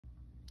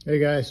Hey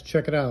guys,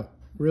 check it out.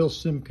 Real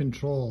Sim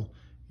Control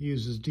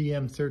uses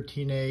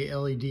DM13A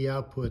LED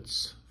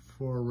outputs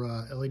for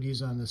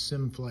LEDs on the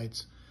sim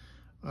flights.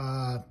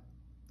 I've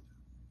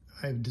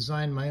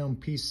designed my own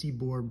PC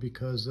board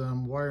because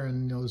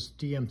wiring those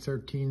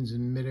DM13s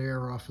in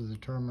midair off of the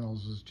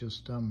terminals is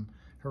just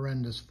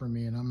horrendous for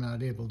me, and I'm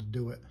not able to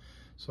do it.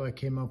 So I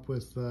came up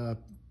with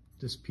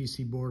this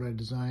PC board I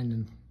designed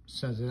and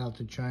sent it out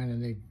to China,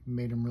 and they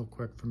made them real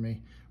quick for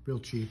me, real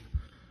cheap.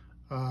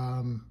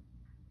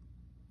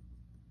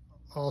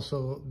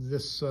 Also,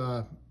 this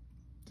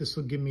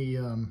will give me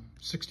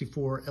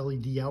 64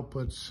 LED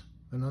outputs,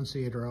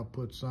 annunciator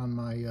outputs on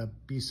my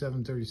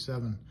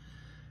B737,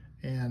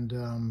 and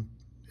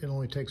it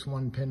only takes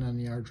one pin on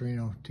the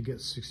Arduino to get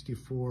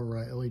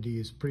 64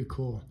 LEDs. Pretty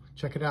cool.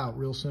 Check it out,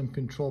 Real Sim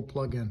Control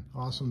plugin.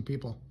 Awesome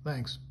people.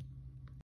 Thanks.